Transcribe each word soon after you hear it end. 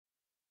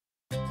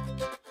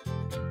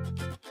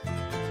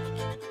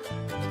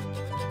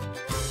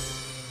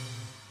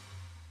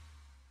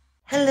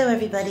Hello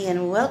everybody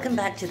and welcome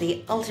back to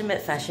the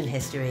Ultimate Fashion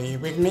History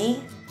with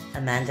me,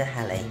 Amanda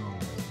Hale.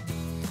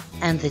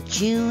 And the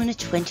June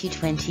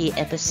 2020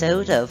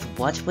 episode of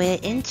What We're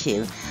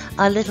Into,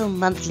 our little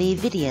monthly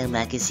video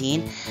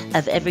magazine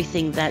of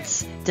everything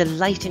that's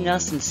delighting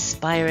us,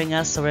 inspiring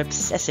us or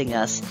obsessing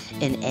us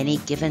in any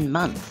given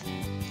month.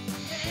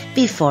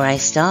 Before I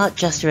start,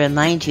 just to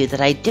remind you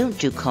that I don't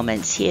do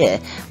comments here,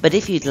 but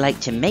if you'd like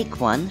to make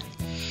one,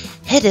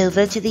 head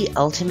over to the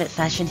Ultimate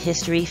Fashion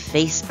History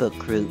Facebook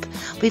group.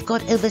 We've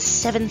got over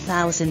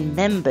 7,000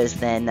 members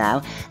there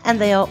now, and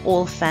they are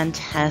all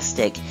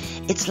fantastic.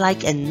 It's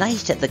like a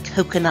night at the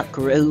Coconut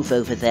Grove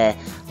over there.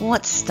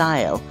 What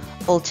style?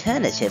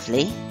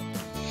 Alternatively,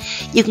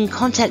 you can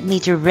contact me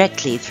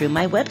directly through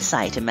my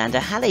website,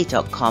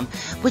 amandahale.com,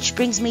 which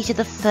brings me to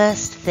the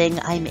first thing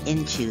I'm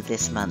into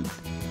this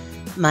month.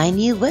 My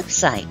new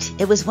website.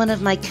 It was one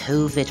of my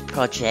COVID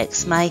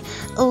projects. My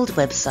old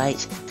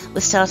website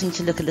was starting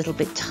to look a little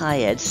bit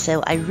tired,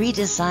 so I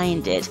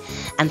redesigned it.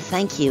 And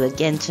thank you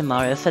again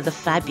tomorrow for the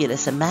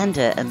fabulous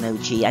Amanda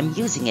emoji. I'm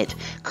using it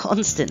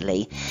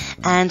constantly.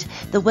 And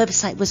the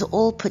website was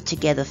all put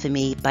together for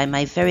me by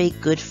my very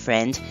good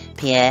friend,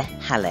 Pierre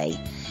Hale.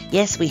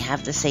 Yes, we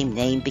have the same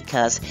name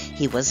because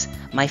he was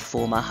my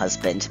former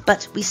husband,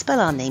 but we spell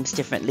our names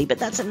differently, but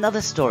that's another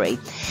story.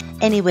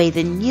 Anyway,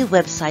 the new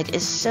website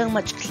is so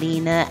much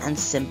cleaner and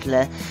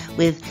simpler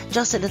with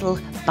just a little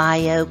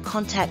bio,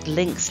 contact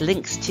links,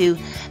 links to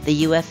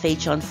the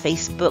UFH on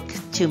Facebook,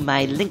 to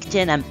my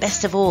LinkedIn, and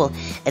best of all,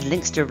 it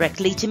links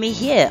directly to me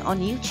here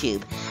on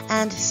YouTube.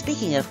 And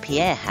speaking of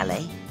Pierre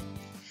Hale,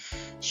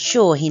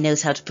 sure, he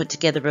knows how to put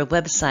together a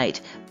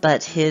website,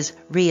 but his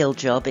real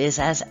job is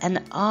as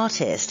an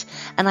artist,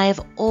 and I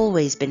have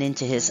always been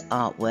into his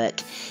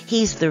artwork.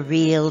 He's the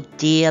real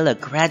deal, a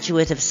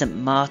graduate of St.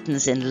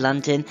 Martin's in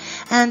London,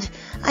 and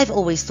I've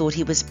always thought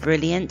he was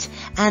brilliant,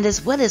 and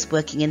as well as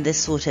working in this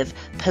sort of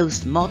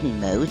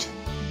postmodern mode,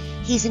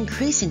 he's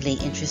increasingly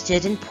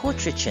interested in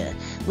portraiture,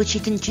 which he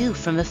can do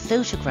from a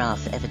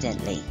photograph,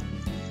 evidently.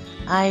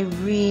 I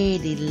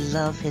really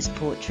love his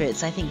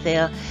portraits. I think they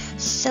are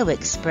so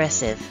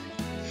expressive.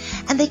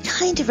 And they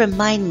kind of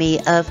remind me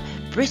of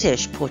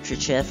British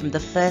portraiture from the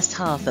first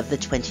half of the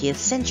 20th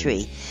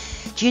century.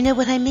 Do you know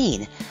what I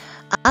mean?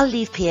 I'll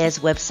leave Pierre's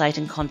website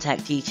and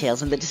contact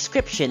details in the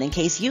description in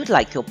case you'd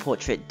like your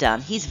portrait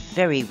done. He's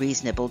very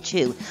reasonable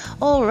too.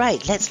 All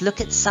right, let's look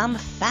at some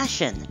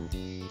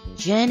fashion.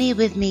 Journey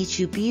with me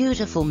to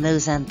beautiful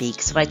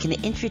Mozambique so I can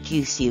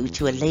introduce you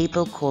to a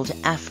label called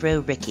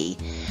AfroRicky,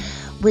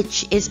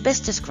 which is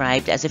best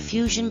described as a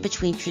fusion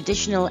between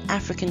traditional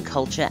African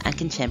culture and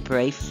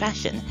contemporary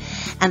fashion.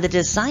 And the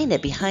designer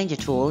behind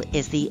it all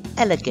is the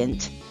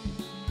elegant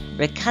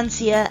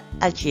Recancia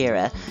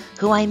Ajira,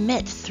 who I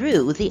met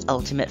through the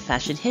Ultimate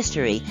Fashion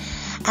History.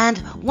 And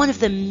one of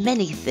the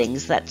many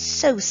things that's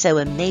so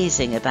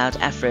amazing about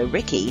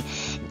AfroRicky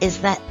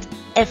is that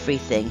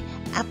everything,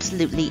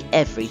 absolutely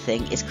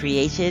everything, is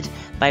created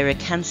by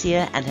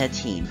Recancia and her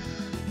team.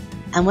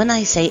 And when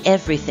I say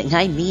everything,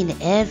 I mean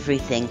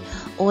everything.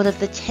 All of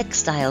the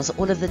textiles,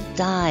 all of the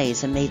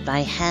dyes are made by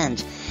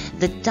hand.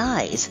 The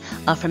dyes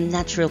are from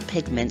natural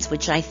pigments,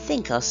 which I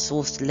think are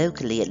sourced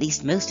locally, at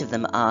least most of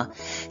them are.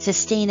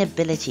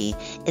 Sustainability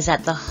is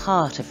at the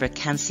heart of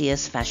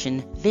Recancia's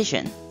fashion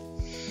vision.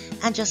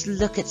 And just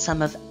look at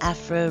some of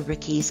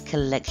AfroRicky's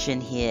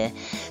collection here.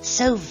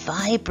 So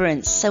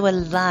vibrant, so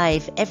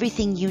alive,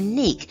 everything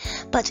unique,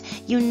 but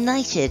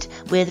united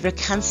with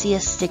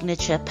Recancia's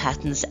signature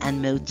patterns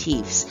and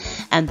motifs.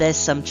 And there's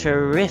some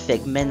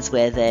terrific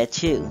menswear there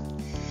too.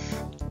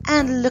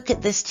 And look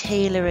at this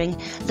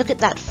tailoring, look at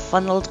that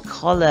funneled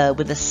collar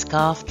with a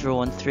scarf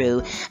drawn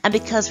through. And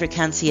because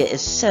Recancia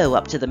is so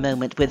up to the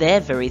moment with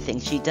everything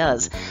she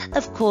does,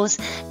 of course,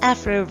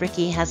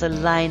 AfroRicky has a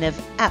line of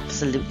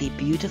absolutely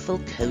beautiful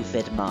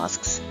COVID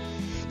masks.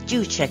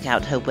 Do check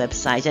out her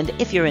website, and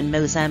if you're in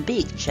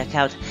Mozambique, check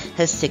out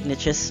her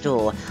signature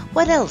store.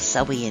 What else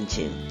are we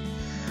into?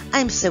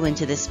 I'm so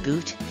into this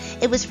boot.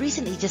 It was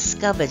recently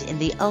discovered in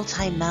the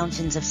Altai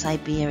Mountains of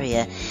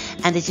Siberia,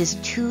 and it is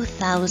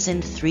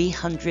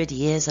 2,300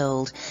 years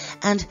old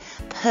and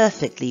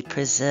perfectly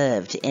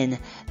preserved in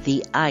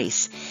the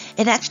ice.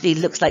 It actually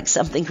looks like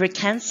something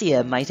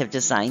Recancia might have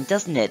designed,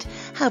 doesn't it?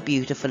 How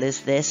beautiful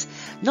is this?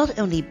 Not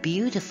only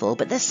beautiful,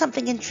 but there's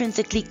something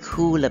intrinsically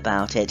cool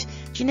about it.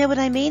 Do you know what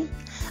I mean?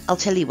 I'll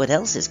tell you what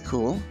else is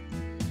cool.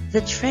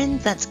 The trend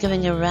that's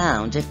going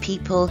around of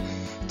people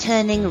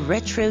turning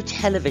retro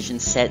television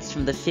sets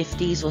from the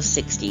 50s or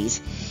 60s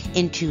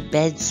into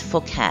beds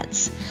for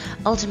cats.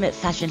 Ultimate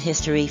Fashion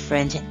History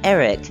friend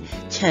Eric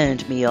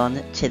turned me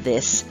on to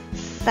this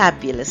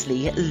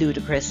fabulously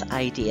ludicrous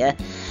idea,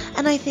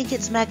 and I think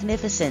it's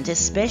magnificent,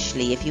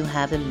 especially if you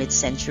have a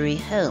mid-century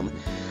home.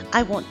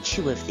 I want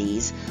 2 of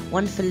these,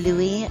 one for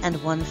Louis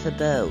and one for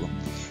Beau.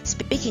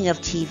 Speaking of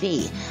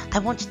TV, I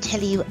want to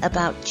tell you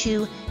about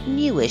 2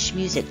 newish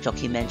music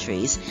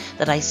documentaries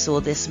that I saw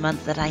this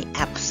month that I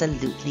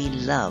absolutely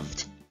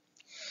loved.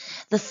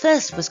 The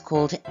first was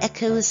called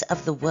Echoes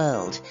of the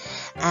World,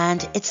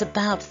 and it's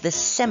about the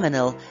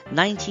seminal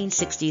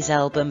 1960s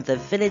album The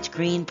Village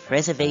Green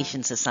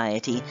Preservation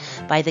Society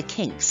by the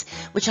Kinks,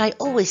 which I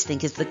always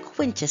think is the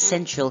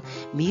quintessential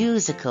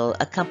musical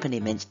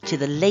accompaniment to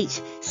the late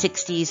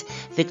 60s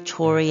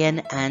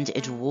Victorian and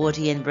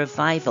Edwardian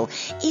revival,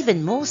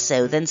 even more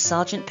so than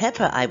Sgt.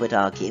 Pepper, I would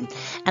argue.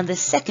 And the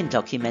second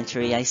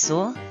documentary I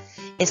saw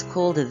is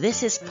called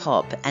This Is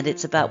Pop, and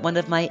it's about one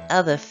of my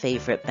other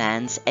favourite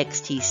bands,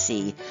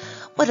 XTC.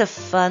 What a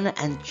fun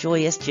and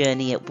joyous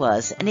journey it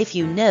was, and if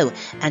you know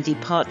Andy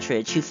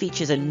Partridge, who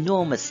features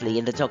enormously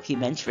in the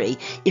documentary,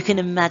 you can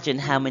imagine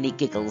how many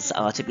giggles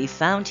are to be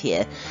found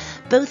here.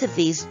 Both of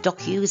these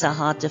docus are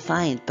hard to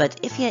find, but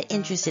if you're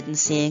interested in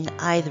seeing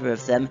either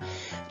of them,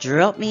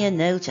 drop me a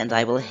note and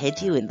I will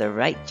head you in the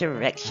right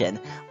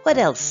direction. What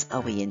else are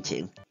we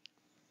into?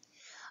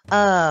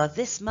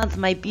 This month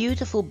my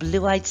beautiful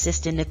blue-eyed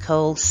sister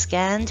Nicole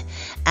scanned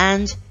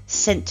and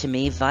sent to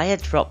me via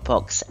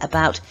Dropbox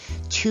about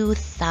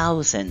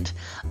 2,000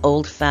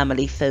 old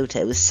family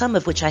photos, some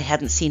of which I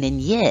hadn't seen in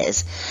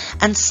years,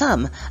 and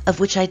some of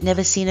which I'd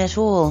never seen at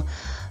all.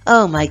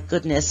 Oh my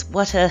goodness,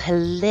 what a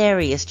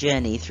hilarious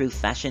journey through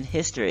fashion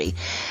history.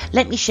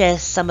 Let me share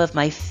some of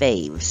my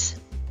faves.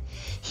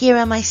 Here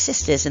are my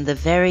sisters in the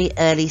very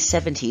early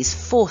 70s,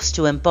 forced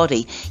to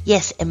embody,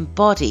 yes,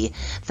 embody,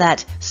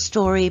 that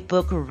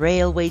storybook,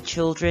 railway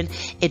children,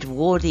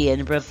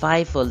 Edwardian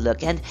revival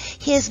look. And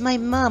here's my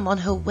mum on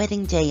her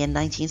wedding day in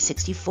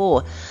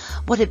 1964.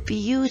 What a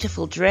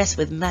beautiful dress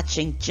with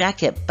matching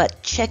jacket,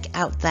 but check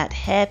out that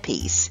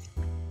hairpiece.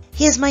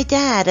 Here's my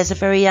dad as a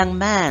very young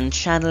man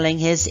channeling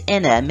his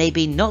inner,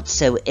 maybe not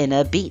so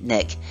inner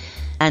beatnik.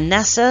 And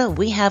NASA,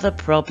 we have a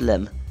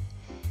problem.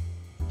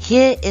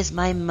 Here is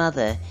my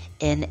mother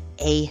in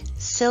a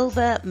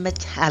silver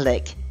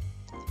metallic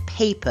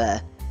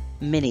paper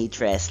mini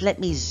dress. Let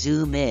me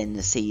zoom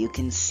in so you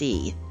can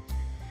see.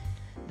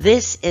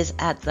 This is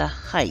at the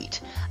height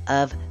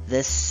of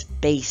the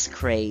space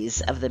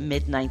craze of the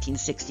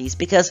mid-1960s,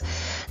 because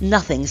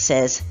nothing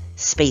says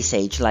space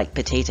age like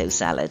potato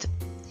salad.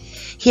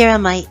 Here are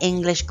my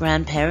English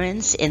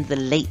grandparents in the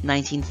late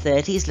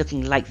 1930s,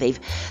 looking like they've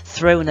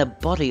thrown a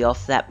body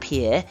off that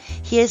pier.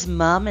 Here's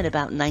Mum in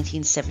about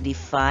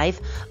 1975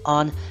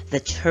 on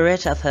the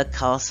turret of her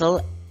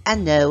castle.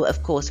 And no,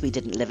 of course we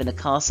didn't live in a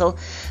castle,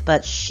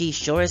 but she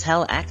sure as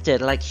hell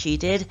acted like she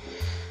did.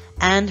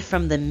 And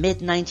from the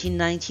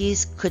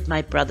mid-1990s, could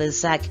my brother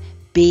Zach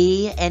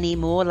be any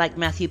more like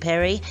Matthew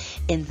Perry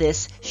in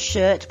this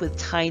shirt with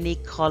tiny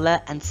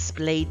collar and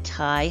splayed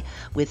tie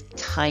with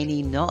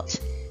tiny knot?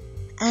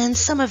 And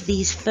some of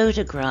these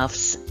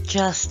photographs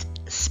just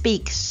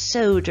speak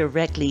so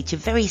directly to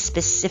very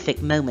specific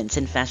moments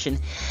in fashion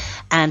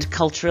and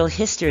cultural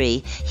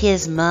history.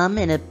 Here's Mum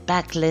in a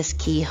backless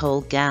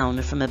keyhole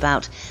gown from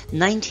about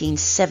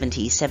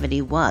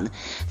 1970-71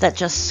 that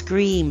just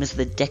screams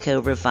the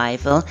Deco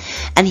revival.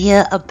 And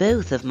here are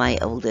both of my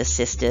older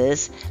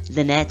sisters,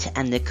 Lynette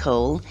and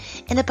Nicole,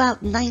 in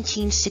about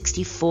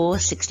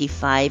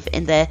 1964-65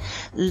 in their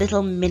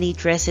little mini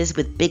dresses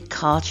with big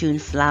cartoon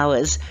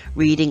flowers,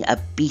 reading a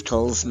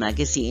Beatles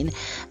magazine.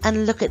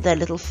 And look at their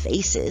little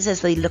faces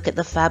as they look at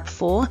the Fab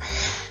Four.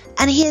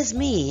 And here's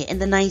me in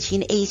the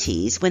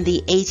 1980s, when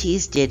the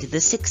 80s did the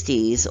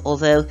 60s,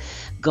 although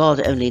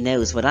God only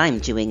knows what I'm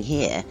doing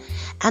here.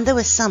 And there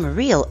were some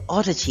real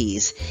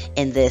oddities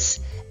in this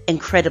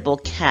incredible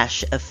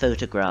cache of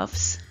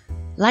photographs.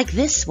 Like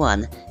this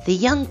one, the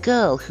young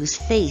girl whose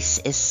face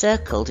is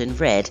circled in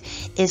red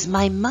is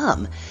my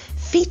mum,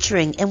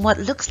 featuring in what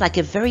looks like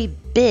a very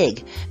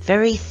big,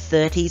 very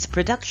 30s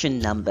production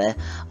number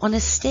on a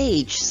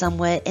stage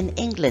somewhere in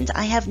England.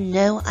 I have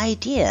no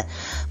idea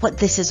what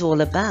this is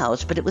all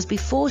about, but it was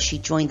before she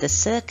joined the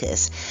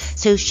circus,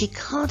 so she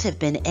can't have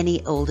been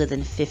any older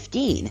than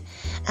 15.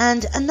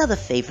 And another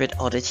favourite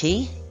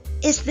oddity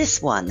is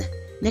this one,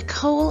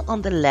 Nicole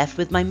on the left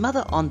with my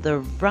mother on the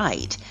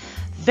right.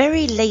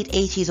 Very late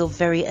 80s or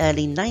very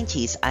early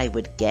 90s, I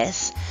would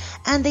guess.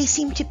 And they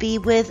seem to be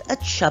with a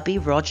chubby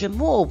Roger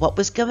Moore. What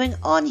was going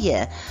on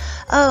here?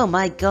 Oh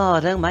my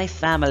God, oh my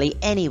family.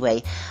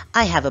 Anyway,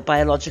 I have a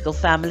biological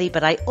family,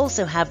 but I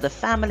also have the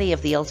family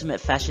of the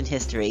ultimate fashion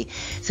history.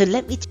 So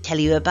let me tell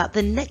you about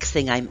the next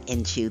thing I'm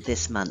into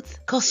this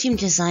month. Costume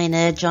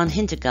designer John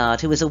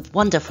Hintergaard, who is a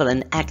wonderful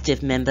and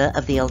active member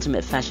of the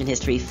Ultimate Fashion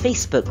History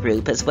Facebook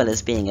group, as well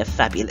as being a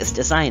fabulous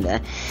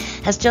designer,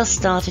 has just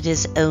started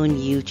his own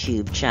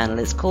YouTube channel.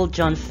 It's called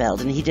John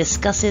Feld, and he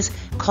discusses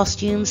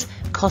costumes,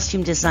 costume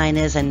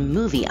designers and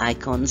movie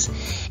icons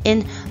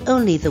in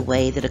only the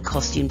way that a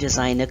costume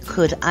designer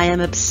could. I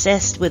am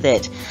obsessed with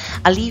it.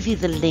 I'll leave you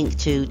the link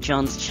to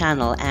John's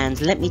channel, and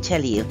let me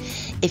tell you,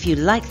 if you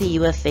like the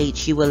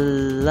UFH, you will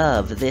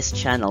love this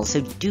channel, so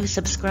do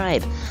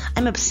subscribe.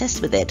 I'm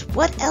obsessed with it.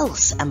 What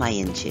else am I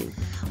into?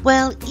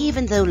 Well,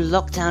 even though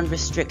lockdown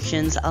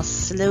restrictions are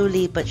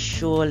slowly but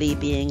surely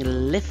being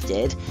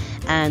lifted,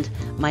 and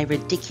my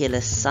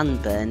ridiculous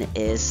sunburn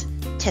is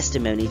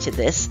testimony to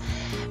this,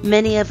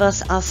 Many of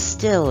us are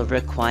still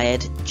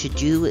required to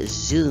do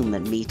Zoom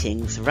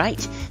meetings,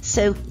 right?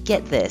 So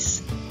get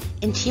this.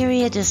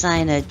 Interior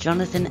designer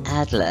Jonathan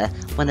Adler,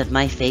 one of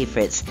my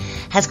favorites,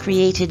 has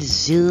created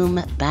Zoom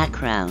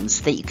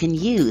backgrounds that you can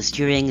use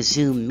during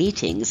Zoom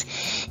meetings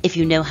if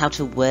you know how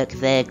to work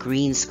their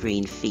green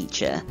screen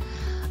feature.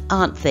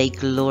 Aren't they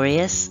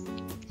glorious?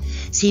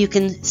 So you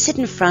can sit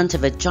in front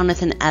of a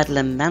Jonathan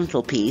Adler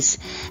mantelpiece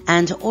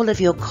and all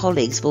of your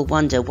colleagues will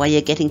wonder why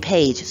you're getting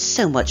paid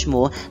so much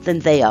more than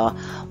they are.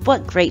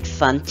 What great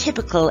fun,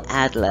 typical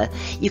Adler.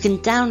 You can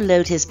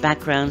download his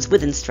backgrounds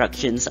with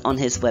instructions on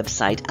his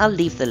website. I'll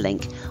leave the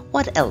link.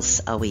 What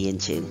else are we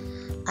into?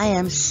 I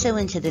am so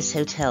into this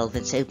hotel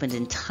that's opened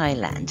in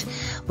Thailand,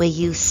 where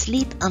you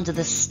sleep under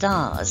the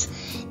stars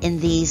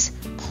in these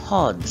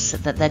pods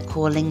that they're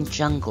calling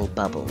jungle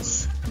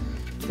bubbles.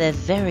 They're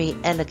very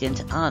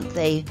elegant, aren't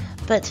they?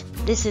 But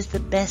this is the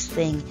best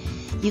thing.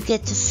 You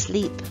get to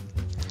sleep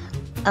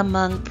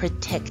among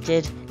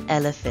protected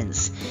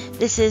elephants.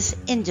 This is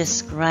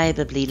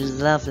indescribably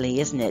lovely,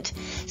 isn't it?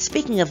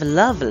 Speaking of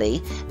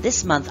lovely,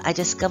 this month I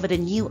discovered a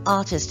new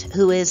artist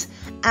who is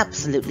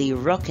absolutely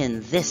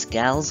rocking this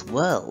gal's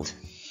world.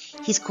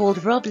 He's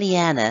called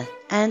Leanna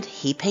and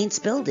he paints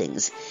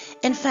buildings.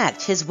 In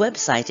fact, his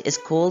website is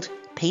called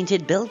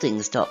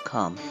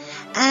paintedbuildings.com.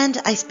 And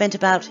I spent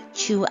about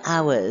 2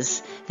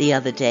 hours the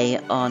other day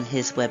on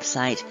his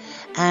website,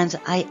 and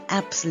I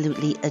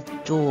absolutely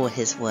adore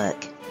his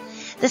work.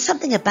 There's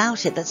something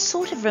about it that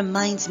sort of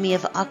reminds me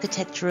of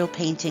architectural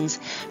paintings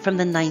from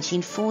the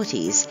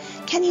 1940s.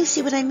 Can you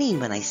see what I mean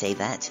when I say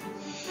that?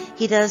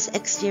 He does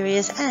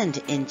exteriors and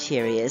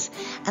interiors,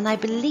 and I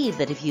believe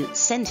that if you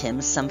send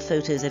him some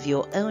photos of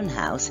your own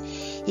house,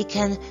 he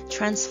can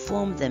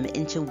transform them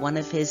into one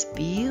of his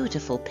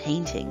beautiful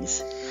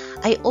paintings.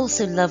 I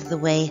also love the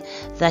way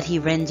that he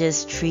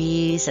renders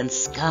trees and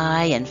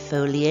sky and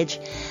foliage,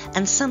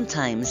 and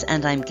sometimes,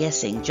 and I'm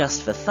guessing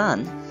just for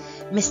fun,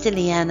 Mr.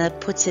 Leanna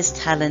puts his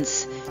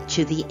talents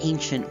to the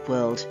ancient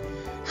world.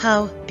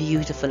 How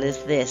beautiful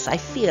is this? I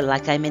feel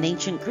like I'm in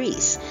ancient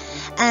Greece.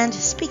 And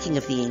speaking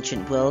of the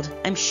ancient world,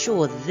 I'm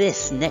sure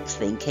this next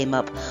thing came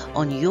up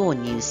on your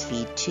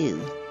newsfeed too.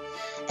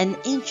 An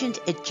ancient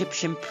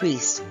Egyptian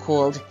priest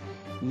called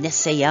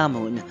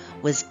Neseyamun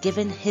was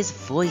given his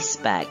voice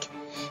back.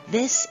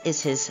 This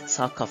is his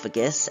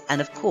sarcophagus, and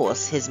of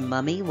course his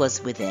mummy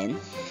was within,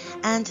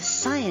 and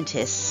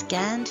scientists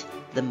scanned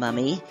the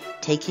mummy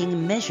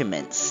taking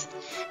measurements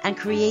and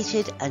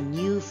created a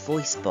new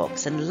voice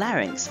box and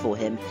larynx for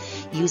him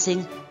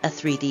using a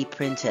 3D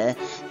printer.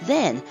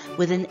 Then,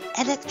 with an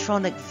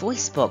electronic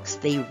voice box,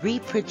 they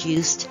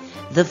reproduced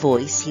the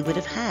voice he would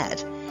have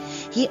had.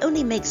 He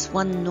only makes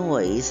one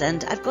noise,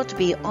 and I've got to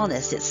be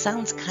honest, it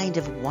sounds kind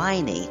of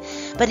whiny.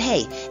 But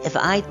hey, if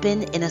I'd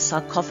been in a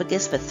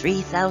sarcophagus for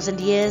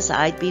 3,000 years,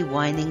 I'd be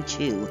whining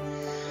too.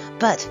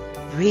 But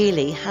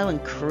really, how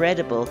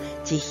incredible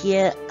to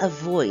hear a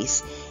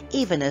voice,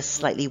 even a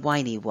slightly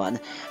whiny one,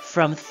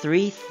 from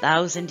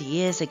 3,000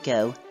 years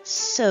ago.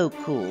 So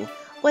cool.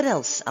 What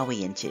else are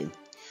we into?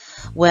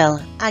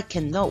 Well, I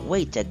cannot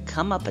wait to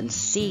come up and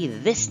see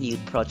this new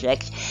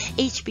project.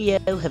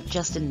 HBO have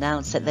just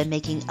announced that they're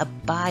making a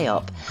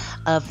biop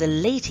of the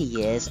later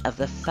years of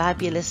the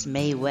fabulous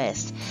Mae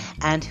West.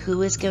 And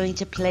who is going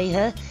to play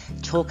her?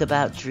 Talk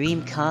about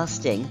dream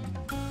casting.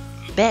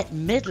 Bette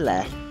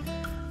Midler.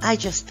 I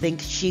just think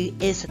she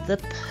is the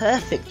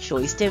perfect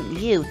choice, don't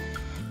you?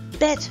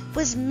 Bette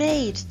was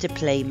made to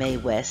play Mae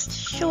West.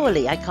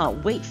 Surely I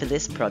can't wait for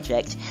this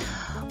project.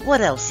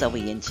 What else are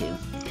we into?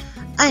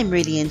 I'm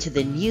really into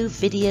the new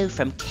video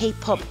from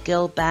K-pop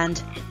girl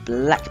band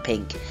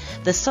Blackpink.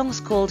 The song's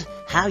called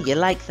How You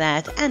Like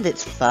That, and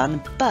it's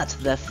fun, but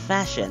the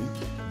fashion.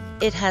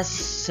 It has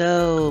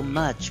so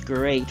much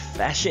great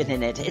fashion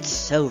in it. It's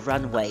so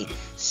runway,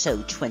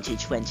 so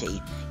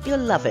 2020. You'll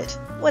love it.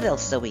 What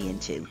else are we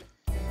into?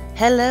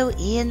 Hello,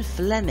 Ian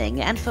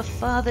Fleming, and for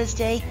Father's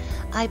Day,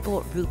 I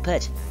bought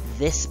Rupert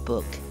this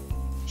book,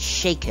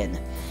 Shaken,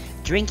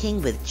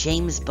 Drinking with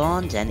James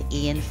Bond and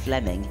Ian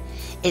Fleming.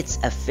 It's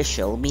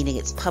official, meaning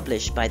it's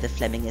published by the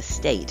Fleming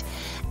estate,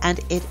 and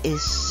it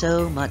is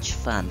so much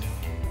fun.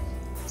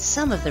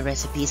 Some of the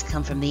recipes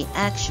come from the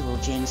actual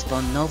James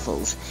Bond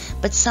novels,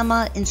 but some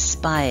are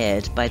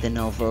inspired by the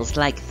novels,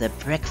 like the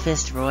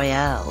Breakfast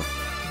Royale,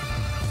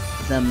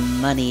 the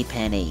Money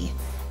Penny,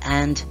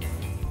 and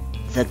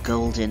the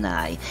Golden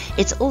Eye.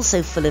 It's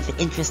also full of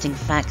interesting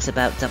facts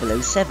about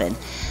 007,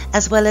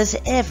 as well as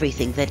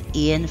everything that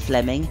Ian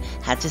Fleming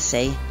had to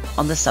say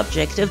on the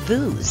subject of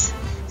booze.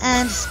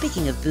 And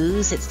speaking of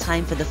booze, it's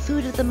time for the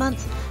food of the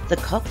month, the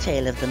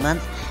cocktail of the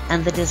month,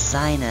 and the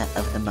designer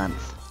of the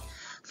month.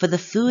 For the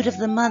food of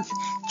the month,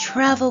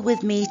 travel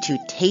with me to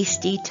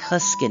tasty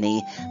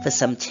Tuscany for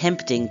some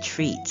tempting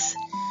treats.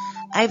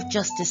 I've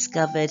just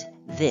discovered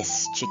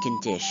this chicken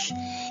dish.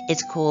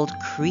 It's called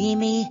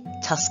Creamy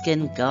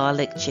Tuscan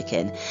Garlic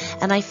Chicken,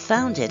 and I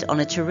found it on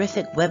a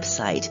terrific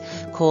website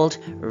called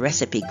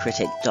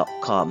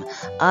recipecritic.com.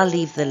 I'll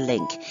leave the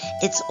link.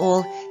 It's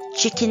all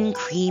chicken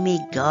creamy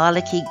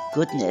garlicky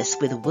goodness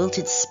with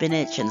wilted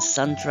spinach and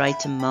sun-dried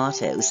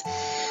tomatoes.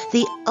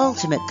 The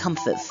ultimate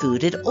comfort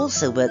food. It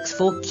also works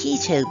for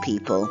keto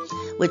people,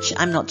 which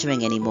I'm not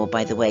doing anymore,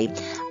 by the way.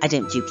 I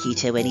don't do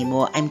keto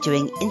anymore. I'm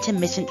doing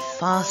intermittent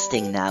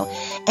fasting now.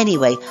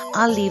 Anyway,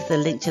 I'll leave the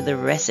link to the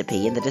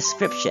recipe in the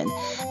description.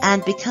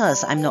 And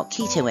because I'm not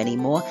keto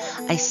anymore,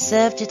 I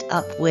served it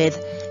up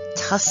with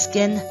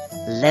Tuscan,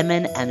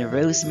 lemon and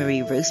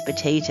rosemary roast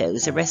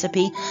potatoes, a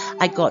recipe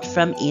I got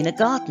from Ina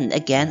Garten.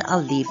 Again,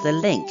 I'll leave the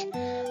link.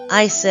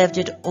 I served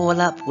it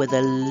all up with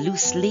a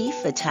loose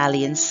leaf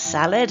Italian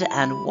salad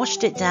and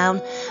washed it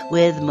down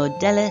with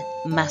Modella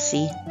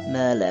Massi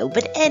Merlot,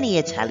 but any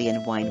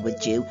Italian wine would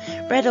do,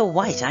 red or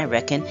white, I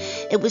reckon.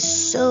 It was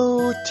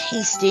so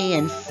tasty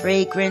and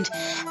fragrant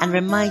and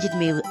reminded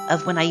me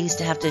of when I used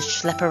to have to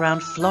schlep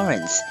around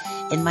Florence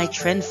in my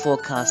trend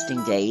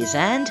forecasting days.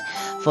 And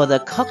for the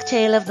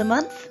cocktail of the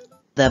month,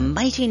 The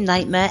Mighty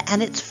Nightmare,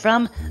 and it's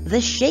from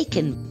the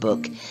Shaken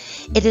book.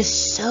 It is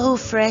so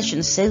fresh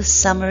and so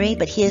summery,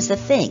 but here's the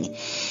thing.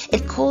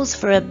 It calls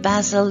for a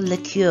basil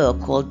liqueur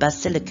called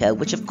Basilico,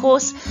 which of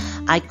course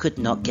I could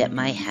not get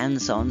my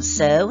hands on.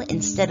 So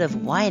instead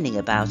of whining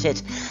about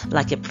it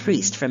like a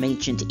priest from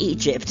ancient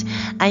Egypt,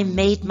 I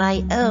made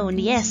my own,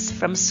 yes,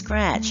 from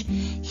scratch.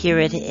 Here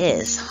it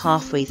is,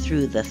 halfway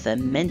through the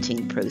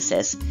fermenting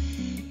process.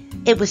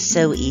 It was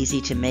so easy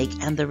to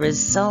make, and the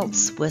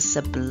results were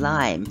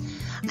sublime.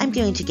 I'm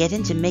going to get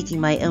into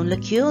making my own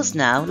liqueurs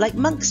now, like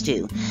monks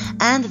do.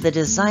 And the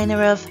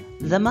designer of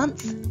the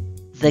month,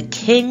 the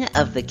king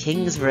of the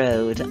King's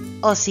Road,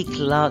 Ossie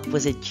Clark,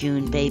 was a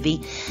June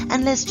baby.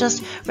 And let's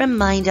just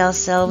remind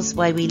ourselves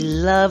why we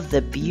love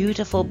the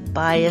beautiful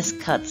bias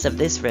cuts of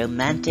this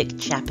romantic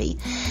chappie.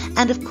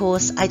 And of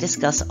course, I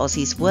discuss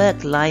Ossie's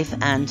work, life,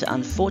 and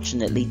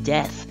unfortunately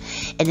death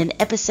in an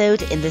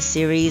episode in the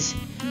series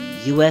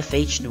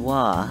UFH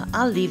Noir.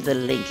 I'll leave the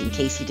link in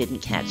case you didn't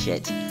catch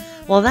it.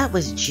 Well, that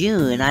was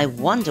June. I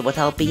wonder what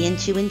I'll be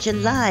into in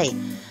July.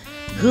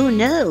 Who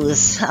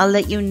knows? I'll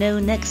let you know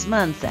next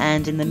month.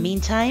 And in the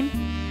meantime,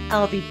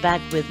 I'll be back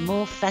with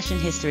more fashion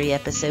history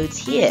episodes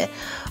here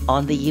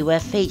on the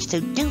UFH. So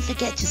don't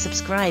forget to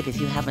subscribe if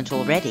you haven't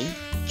already.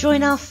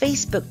 Join our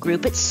Facebook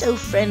group. It's so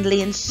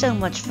friendly and so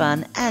much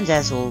fun. And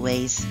as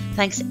always,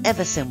 thanks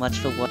ever so much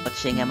for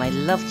watching, and my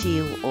love to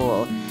you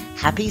all.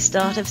 Happy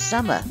start of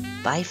summer.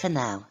 Bye for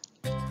now.